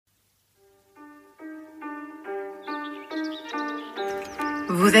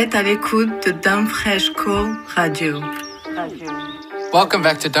Vous êtes à l'écoute de Dumb Fresh Co Radio. Welcome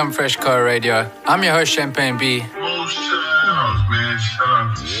back to Dumb Fresh Co Radio. I'm your host, Champagne B.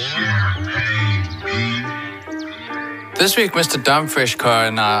 This week, Mr. Dumb Fresh Co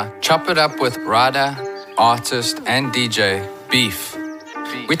and I chop it up with writer, artist, and DJ Beef.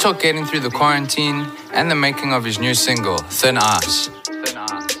 We talk getting through the quarantine and the making of his new single, Thin Ice.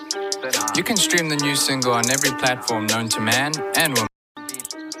 You can stream the new single on every platform known to man and woman.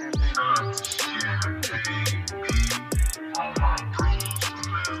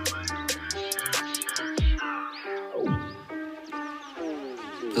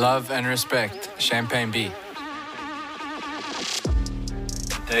 Love and respect, Champagne B.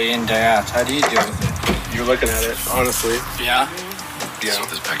 Day in, day out. How do you deal with it? You're looking at it, honestly. Yeah? Yeah.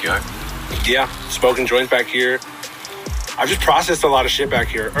 This backyard. Yeah. Smoking joints back here. I've just processed a lot of shit back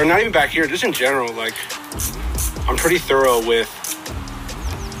here. Or not even back here, just in general. Like, I'm pretty thorough with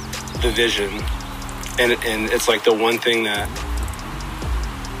the vision. And it's like the one thing that,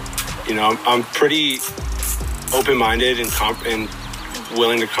 you know, I'm pretty open-minded and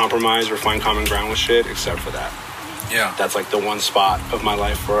willing to compromise or find common ground with shit, except for that. Yeah. That's like the one spot of my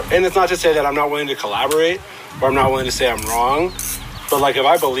life where, and it's not to say that I'm not willing to collaborate or I'm not willing to say I'm wrong, but like if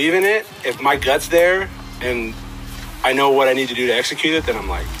I believe in it, if my gut's there and I know what I need to do to execute it, then I'm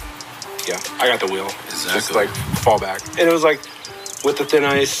like, yeah, I got the wheel. Exactly. Just like fall back. And it was like with the Thin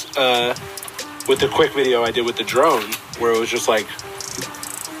Ice, with the quick video I did with the drone, where it was just like,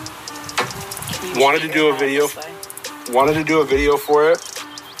 wanted to do a video for it,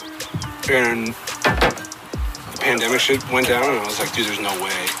 and the pandemic shit went down, and I was like, dude, there's no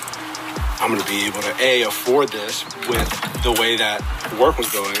way I'm gonna be able to A, afford this with the way that work was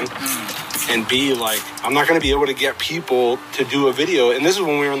going, and B, like, I'm not gonna be able to get people to do a video. And this is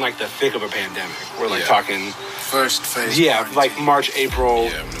when we were in like the thick of a pandemic. We're like talking first phase. Yeah, like March, April,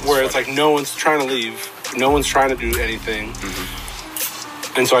 where it's like no one's trying to leave, no one's trying to do anything.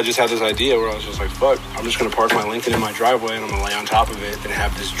 And so I just had this idea where I was just like, fuck, I'm just going to park my Lincoln in my driveway and I'm going to lay on top of it and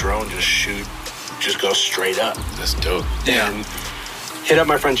have this drone just go straight up. That's dope. And hit up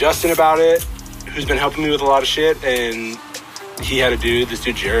my friend Justin about it, who's been helping me with a lot of shit. And he had this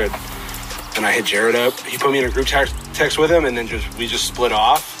dude Jared. And I hit Jared up. He put me in a group text with him, and then we just split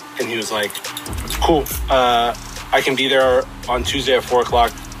off. And he was like, cool, I can be there on Tuesday at 4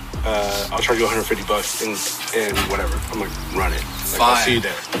 o'clock. I'll charge you $150 and whatever. I'm like, run it. Like, I'll see you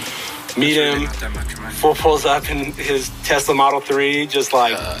there. Meet him. Full pulls up in his Tesla Model 3, just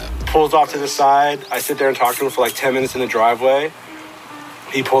like pulls off to the side. I sit there and talk to him for like 10 minutes in the driveway.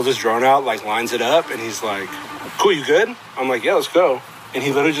 He pulls his drone out, like lines it up, and he's like, cool, you good? I'm like, yeah, let's go. And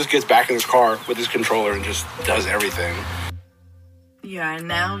he literally just gets back in his car with his controller and just does everything. You are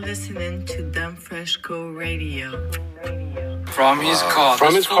now listening to Dumb Fresh Co Radio. From his car.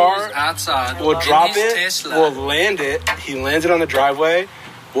 From his car, outside. We'll drop it. Tesla. We'll land it. He lands it on the driveway.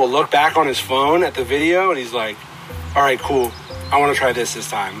 We'll look back on his phone at the video, and he's like, all right, cool. I want to try this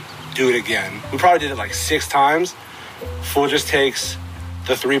time. Do it again. We probably did it like 6 times. Fool just takes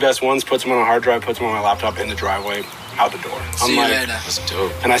the 3 best ones, puts them on a hard drive, puts them on my laptop in the driveway, out the door. See you later. That's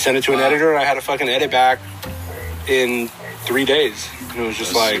dope. And I sent it to an editor, and I had a fucking edit back in 3 days. And it was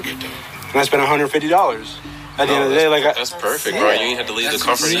just like, and I spent $150. At the end of the day, like that's perfect, bro. You didn't have to leave the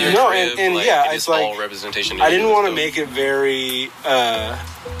comfort of your crib. And like, yeah, it's like all representation. I didn't want to make it very,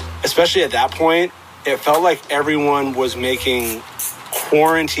 especially at that point. It felt like everyone was making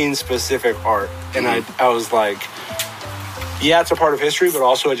quarantine-specific art, and I was like, yeah, it's a part of history, but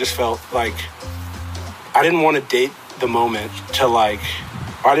also I just felt like I didn't want to date the moment to like,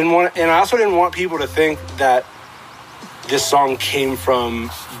 and I also didn't want people to think that this song came from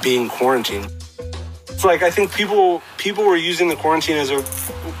being quarantined. It's like, I think people were using the quarantine and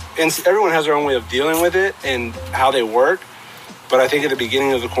everyone has their own way of dealing with it and how they work. But I think at the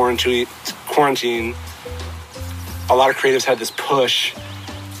beginning of the quarantine, a lot of creatives had this push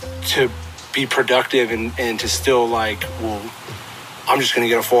to be productive and to still like, well, I'm just going to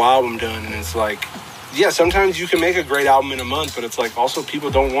get a full album done. And it's like, yeah, sometimes you can make a great album in a month, but it's like also people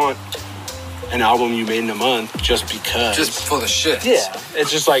don't want an album you made in a month just because. Just for the shit. Yeah.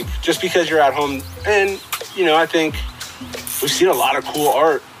 It's just like, just because you're at home. And, you know, I think we've seen a lot of cool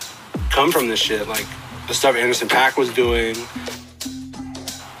art come from this shit. Like the stuff Anderson .Paak was doing.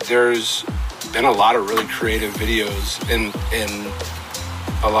 There's been a lot of really creative videos and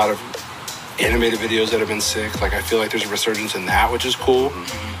a lot of animated videos that have been sick. Like I feel like there's a resurgence in that, which is cool.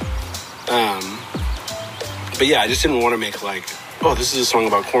 But yeah, I just didn't want to make like, oh, this is a song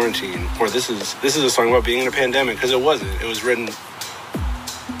about quarantine, or this is a song about being in a pandemic, because it wasn't. It was written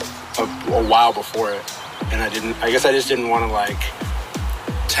a while before it, and I guess I just didn't want to like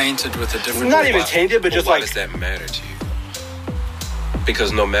tainted with a different... Not even tainted, but just why like... does that matter to you?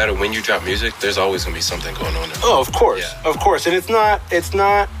 Because no matter when you drop music, there's always going to be something going on there. Oh, of course. Yeah. Of course. And it's not,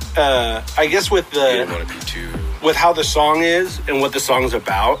 I guess with You don't want to be too... with how the song is and what the song's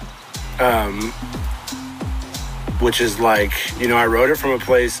about, which is like, you know, I wrote it from a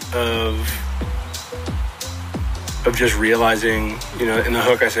place of just realizing, you know, in the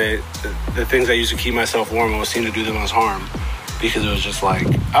hook I say, the things I used to keep myself warm always seem to do the most harm. Because it was just like,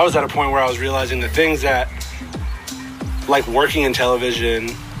 I was at a point where I was realizing the things that, like working in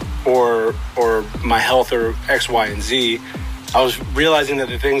television or my health or X, Y, and Z, I was realizing that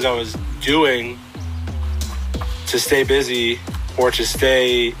the things I was doing to stay busy or to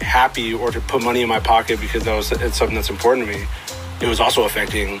stay happy or to put money in my pocket because it's something that's important to me, it was also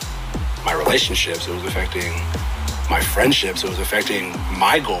affecting my relationships. It was affecting my friendships. It was affecting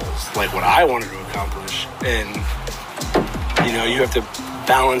my goals, like what I wanted to accomplish. And, you know, you have to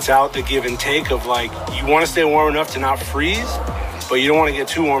balance out the give and take of like, you want to stay warm enough to not freeze, but you don't want to get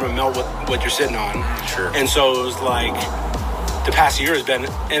too warm and melt what you're sitting on. Sure. And so it was like, the past year has been,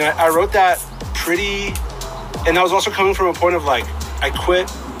 and I wrote that pretty, and that was also coming from a point of like, I quit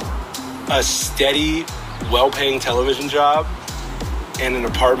a steady, well-paying television job and an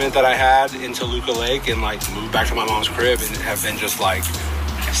apartment that I had in Toluca Lake and like moved back to my mom's crib and have been just like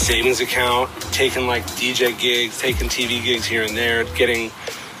savings account, taking like DJ gigs, taking TV gigs here and there, getting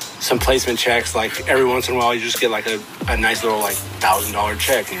some placement checks. Like every once in a while you just get like a nice little like $1,000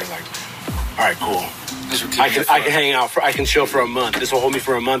 check and you're like, all right, cool. I can hang out, I can chill for a month. This will hold me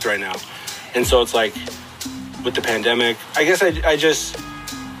for a month right now. And so it's like, with the pandemic, I guess I just,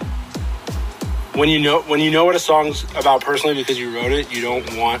 when you know what a song's about personally because you wrote it, you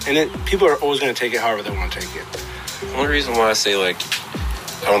don't want, and people are always going to take it however they want to take it. The only reason why I say, like,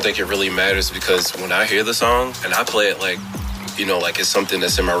 I don't think it really matters because when I hear the song and I play it, like, you know, like it's something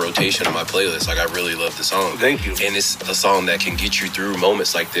that's in my rotation on my playlist. Like, I really love the song. Thank you. And it's a song that can get you through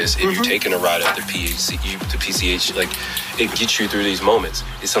moments like this. If you're taking a ride at the PCH, like, it gets you through these moments.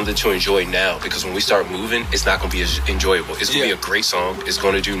 It's something to enjoy now because when we start moving, it's not going to be as enjoyable. It's going to be a great song. It's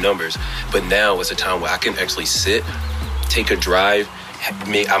going to do numbers. But now it's a time where I can actually sit, take a drive.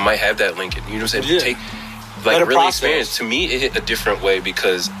 I might have that Lincoln. You know what I'm saying? Yeah. Like, really experience. To me, it hit a different way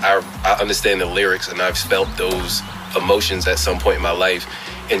because I understand the lyrics and I've felt those emotions at some point in my life,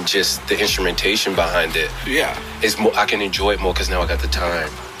 and just the instrumentation behind it. Yeah, it's more. I can enjoy it more because now I got the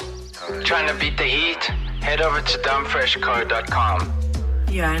time. Trying to beat the heat? Head over to dumbfreshco.com.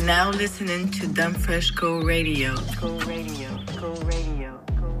 You are now listening to Dumb Fresh Go Radio. Go Radio, Go Radio,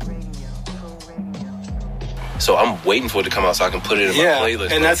 Go Radio, Go Radio. So I'm waiting for it to come out so I can put it in my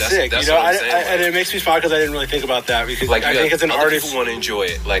playlist. And that's sick. That's you know, what I'm saying, and it makes me smile because I didn't really think about that because like, I think as an artist, people want to enjoy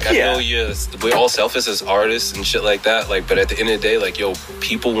it. Like, I know we're all selfish as artists and shit like that. Like, but at the end of the day, like, yo,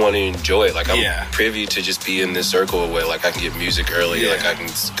 people want to enjoy it. Like, I'm privy to just be in this circle where, like, I can get music early. Like, I can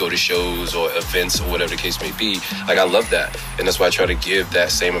go to shows or events or whatever the case may be. Like, I love that, and that's why I try to give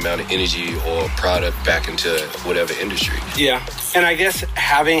that same amount of energy or product back into whatever industry. Yeah, and I guess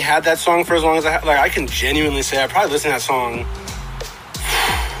having had that song for as long as I can genuinely say I probably listened to that song.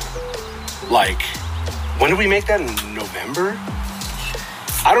 Like, when did we make that? In November?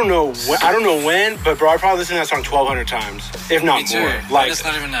 I don't know when, but bro, I probably listened to that song 1,200 times, if not more. Like, it's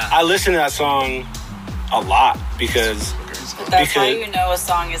not even that. I listen to that song a lot because that's how you know a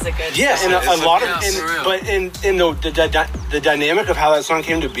song is a good song. And a lot of, but in the dynamic of how that song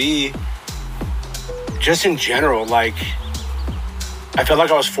came to be, just in general, like, I felt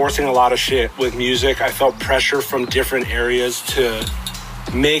like I was forcing a lot of shit with music. I felt pressure from different areas to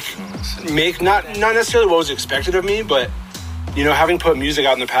make not necessarily what was expected of me, but, you know, having put music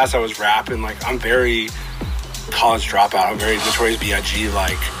out in the past, I was rapping. Like, I'm very college dropout. I'm very Notorious B.I.G.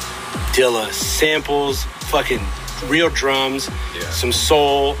 Like, Dilla, samples, fucking real drums, some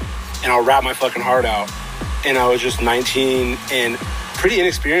soul, and I'll rap my fucking heart out. And I was just 19 and pretty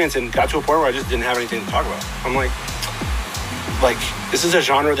inexperienced and got to a point where I just didn't have anything to talk about. I'm like, this is a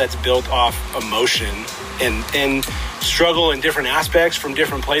genre that's built off emotion and struggle in different aspects from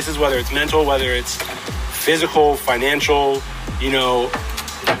different places, whether it's mental, whether it's physical, financial, you know.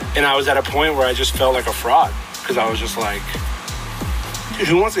 And I was at a point where I just felt like a fraud because I was just like, dude,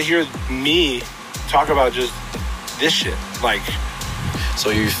 who wants to hear me talk about just this shit? Like,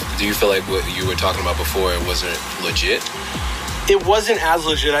 so do you feel like what you were talking about before, it wasn't legit? It wasn't as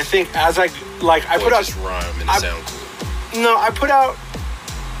legit. I think as I put out, just rhyme and it sound cool. No, I put out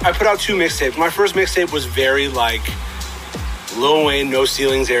 2 mixtapes. My first mixtape was very like Lil Wayne, No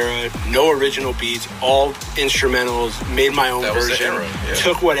Ceilings era, no original beats, all instrumentals, made my own version,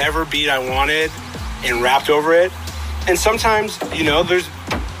 took whatever beat I wanted and rapped over it. And sometimes, you know, there's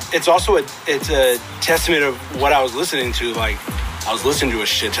it's also a testament of what I was listening to. Like, I was listening to a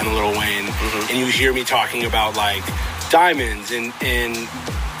shit ton of Lil Wayne, and you hear me talking about like diamonds and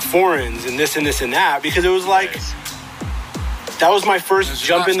foreigns and this and this and that, because it was like, that was my first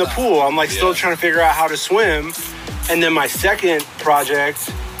jump in the pool. I'm like still trying to figure out how to swim. And then my second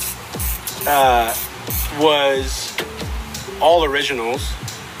project was all originals,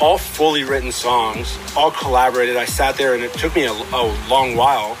 all fully written songs, all collaborated. I sat there and it took me a long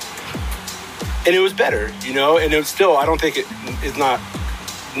while. And it was better, you know? And it was still, I don't think it's not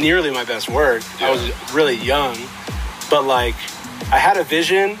nearly my best work. Yeah. I was really young. But like, I had a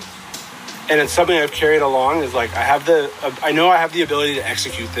vision, and it's something I've carried along, is like, I know I have the ability to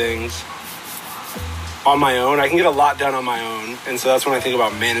execute things on my own. I can get a lot done on my own. And so that's when I think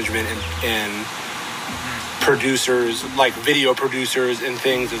about management and producers, like video producers and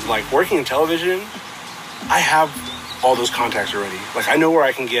things, is like working in television. I have all those contacts already. Like, I know where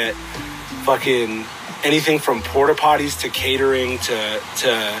I can get fucking anything from porta potties to catering to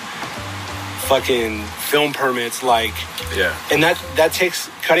fucking film permits, like, yeah. And that takes,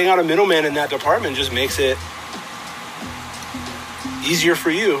 cutting out a middleman in that department just makes it easier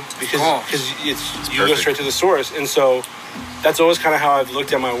for you, because you go straight to the source. And so that's always kind of how I've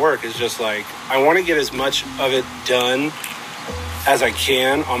looked at my work, is just like, I want to get as much of it done as I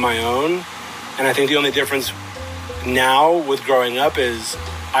can on my own. And I think the only difference now with growing up is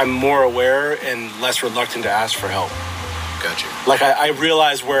I'm more aware and less reluctant to ask for help. Gotcha. Like, I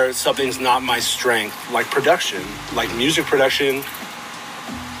realize where something's not my strength, like production, like music production.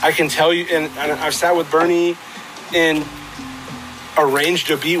 I can tell you, and I've sat with Bernie and arranged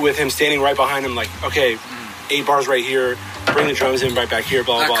a beat with him, standing right behind him, like, okay, 8 bars right here, bring the drums in right back here,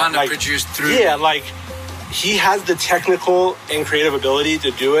 blah, blah, blah. Kind of like, produced through. Yeah, like, he has the technical and creative ability to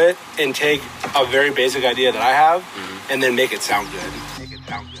do it and take a very basic idea that I have and then make it sound good. Make it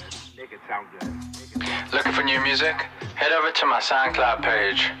sound good. Make it sound good. Looking for new music? Head over to my SoundCloud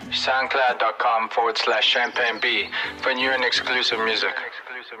page, soundcloud.com/ChampagneB, for new and exclusive music.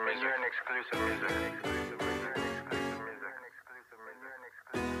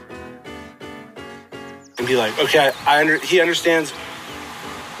 And be like, okay, he understands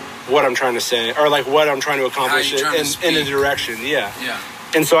what I'm trying to say, or like what I'm trying to accomplish in a direction. Yeah.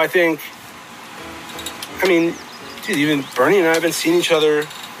 And so I think, I mean, dude, even Bernie and I have been seeing each other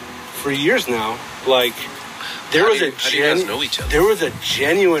for years now. Like, there was a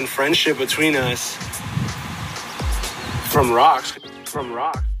genuine friendship between us from Rocks.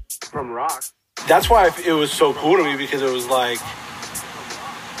 That's why it was so cool to me, because it was like,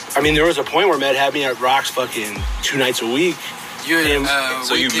 I mean, there was a point where Med had me at Rocks fucking 2 nights a week. So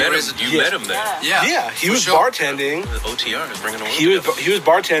you met him? You met him there? Yeah. He was bartending. The OTR is bringing him. He was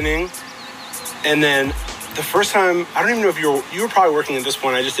bartending, and then the first time, I don't even know if you were probably working at this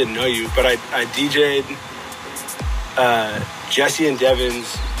point. I just didn't know you, but I DJ'd Jesse and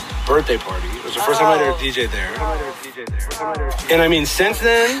Devin's birthday party. It was the first time I ever DJ'd there. And I mean, since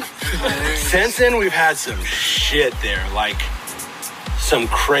then we've had some shit there, like some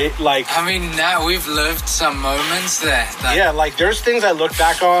like. I mean, now we've lived some moments there. Yeah, like there's things I look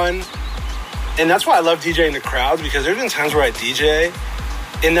back on, and that's why I love DJing the crowds, because there's been times where I DJ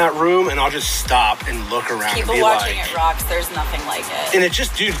in that room and I'll just stop and look around. People and be watching like, it rocks. There's nothing like it. And it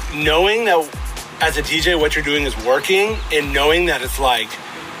just, dude, knowing that as a DJ what you're doing is working, and knowing that it's like,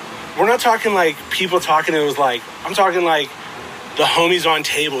 we're not talking like people talking, it was like, I'm talking like the homies on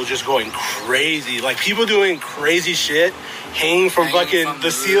table just going crazy, like people doing crazy shit, hanging from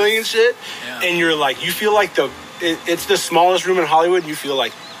the ceiling and shit. Yeah. And you're like, you feel like it's the smallest room in Hollywood, and you feel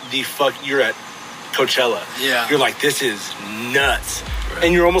like you're at Coachella. Yeah. You're like, this is nuts. Right.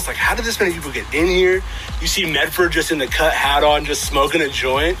 And you're almost like, how did this many people get in here? You see Medford just in the cut hat on, just smoking a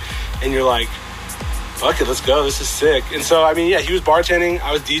joint, and you're like, fuck it, let's go, this is sick. And so, I mean, yeah, he was bartending,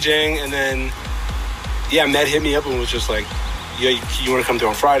 I was DJing, and then, yeah, Med hit me up and was just like, yeah, you want to come through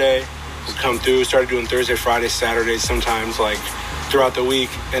on Friday? We'll come through, started doing Thursday, Friday, Saturdays sometimes, like, throughout the week.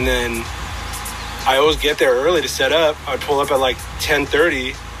 And then I always get there early to set up. I would pull up at like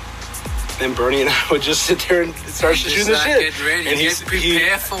 10:30. Then Bernie and I would just sit there and start shooting the shit. Get ready, and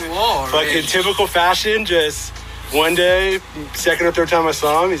prepare for war. Like in typical fashion, just one day, second or third time I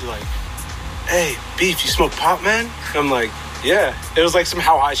saw him, he's like, hey, Beef, you smoke pot, man? And I'm like, yeah. It was like some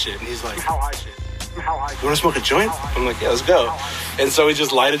How High shit. And he's like, How High shit? You want to smoke a joint? I'm like, yeah, let's go. And so we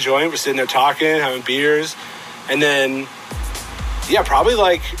just light a joint. We're sitting there talking, having beers. And then, yeah, probably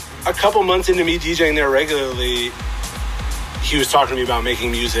like a couple months into me DJing there regularly, he was talking to me about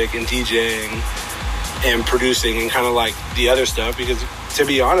making music and DJing and producing and kind of like the other stuff, because to to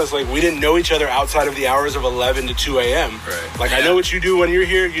be honest, like, we didn't know each other outside of the hours of 11 to 2 a.m. Right. Like, I know what you do when you're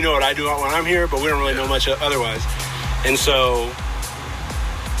here. You know what I do when I'm here, but we don't really know much otherwise. And so,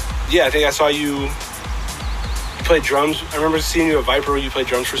 yeah, I think I saw you play drums. I remember seeing you at Viper where you played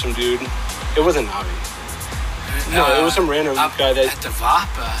drums for some dude. It wasn't Navi. No, it was some random guy that... At the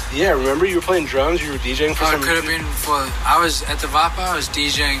Viper. Yeah, remember you were playing drums, you were DJing for some... It could have been for... I was at the Viper, I was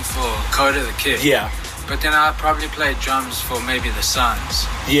DJing for Coda the Kid. Yeah. But then I probably played drums for maybe the Suns.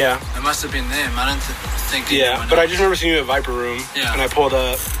 Yeah. It must have been them. I don't think... Yeah, but I just remember seeing you at Viper Room. Yeah. And I pulled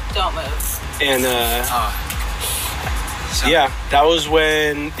up. Don't move. And, yeah, that was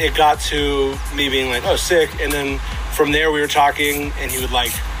when it got to me being like, oh, sick. And then from there we were talking, and he would,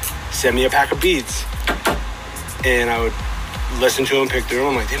 like, send me a pack of beats. And I would listen to him, pick through them.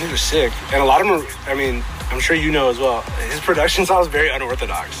 I'm like, damn, these are sick. And a lot of them are, I mean, I'm sure you know as well, his production style is very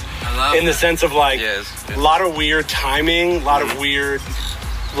unorthodox. I love in the sense of, like, a lot of weird timing, a lot of weird,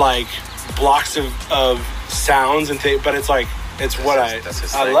 like, blocks of sounds and things. But it's like, it's what I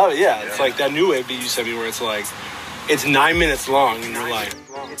love it. Yeah, it's like that new wave beat you sent me where it's like, it's 9 minutes long, and you're like,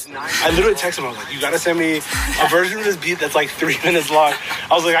 I literally texted him, I was like, you gotta send me a version of this beat that's like 3 minutes long.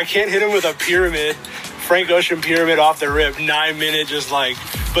 I was like, I can't hit him with a pyramid, Frank Ocean pyramid off the rip, 9 minute, just like,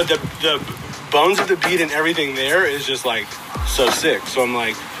 but the bones of the beat and everything there is just like so sick. So I'm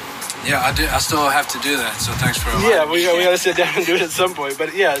like, yeah, I still have to do that, so thanks for yeah, we gotta sit down and do it at some point.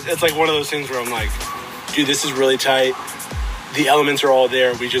 But yeah, it's like one of those things where I'm like, dude, this is really tight. The elements are all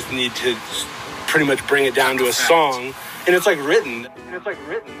there. We just need to pretty much bring it down to a song. And it's like written.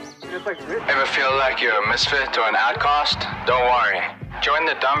 Ever feel like you're a misfit or an outcast? Don't worry. Join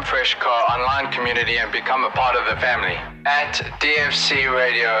the Dumb Fresh Car online community and become a part of the family. At DFC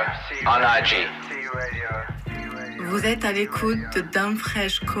Radio on IG. Vous êtes à l'écoute de Dumb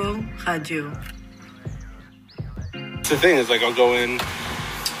Fresh Co Radio. The thing is, like, I'll go in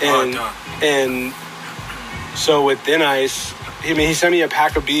and so with Thin Ice, I mean, he sent me a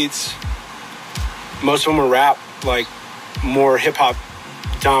pack of beats. Most of them were rap, like more hip hop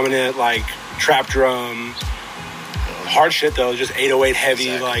dominant, like trap drum, hard shit though, just 808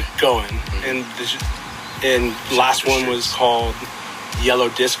 heavy, like going. And last one was called Yellow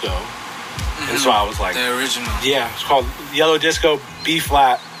Disco, and so I was like, the original. Yeah, it's called Yellow Disco B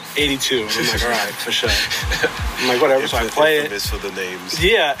flat 82. And I'm like, all right, for sure. I'm like, whatever. So I play it. For the names.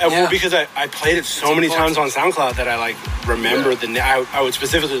 Yeah, well, because I played it so many times on SoundCloud that I like remembered the name. I would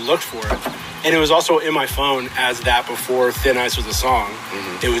specifically look for it, and it was also in my phone as that before Thin Ice was a song.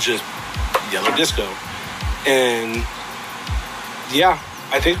 It was just Yellow Disco, and yeah,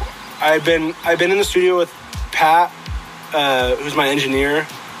 I think I've been in the studio with Pat, who's my engineer,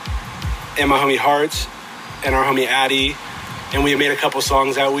 and my homie Hearts, and our homie Addy. And we made a couple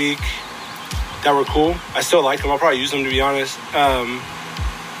songs that week that were cool. I still like them. I'll probably use them, to be honest. And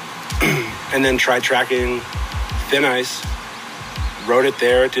then tried tracking Thin Ice. Wrote it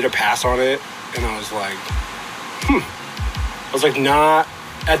there, did a pass on it. And I was like, I was like, not...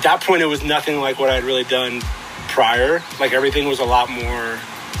 At that point, it was nothing like what I'd really done prior. Like, everything was a lot more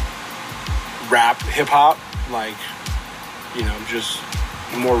rap, hip-hop. Like, you know, just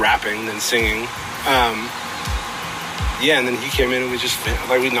more rapping than singing. Yeah, and then he came in and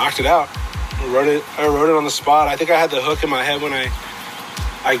we knocked it out. I wrote it on the spot. I think I had the hook in my head when I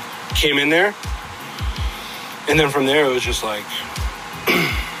came in there. And then from there, it was just like,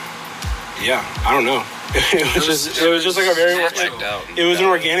 yeah, I don't know. It was just like a very, it was an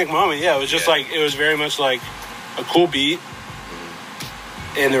organic moment. Yeah, it was just like, it was very much like a cool beat.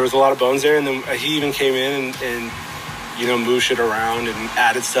 And there was a lot of bones there. And then he even came in and you know, moved shit around and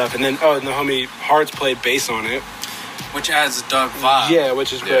added stuff. And then, and the homie Hearts played bass on it. Which adds a dope vibe. Yeah,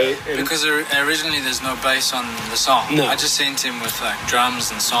 which is great. And because originally there's no bass on the song. No. I just sent him with like drums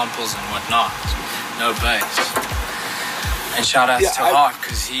and samples and whatnot. No bass. And shout out to Hart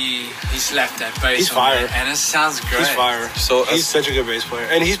because he slapped that bass. He's fire. And it sounds great. He's fire. So he's such a good bass player.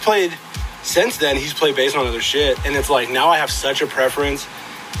 And he's played, since then, he's played bass on other shit. And it's like, now I have such a preference.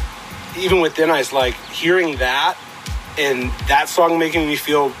 Even with Thin Ice, like hearing that and that song making me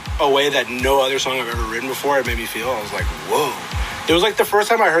feel a way that no other song I've ever written before, it made me feel. I was like, whoa. It was like the first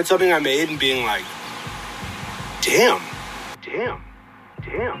time I heard something I made and being like, damn.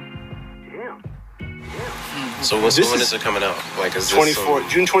 So when is it coming out? Like, is 24th,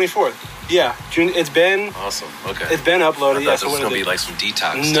 June 24th. Yeah, June. It's been awesome. Okay, it's been uploaded. I thought this was gonna be like some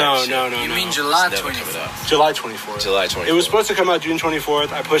detox. No. You mean July 24th? July 24th. July 24th. It was supposed to come out June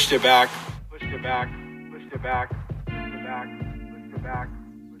 24th. I pushed it back.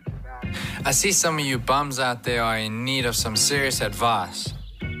 I see some of you bums out there are in need of some serious advice.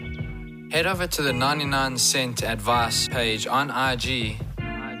 Head over to the 99 Cent Advice page on IG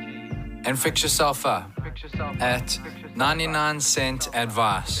and fix yourself up at 99 Cent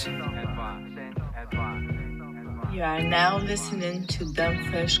Advice. You are now listening to Dumb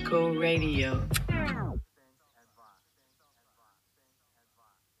Fresh Co Radio.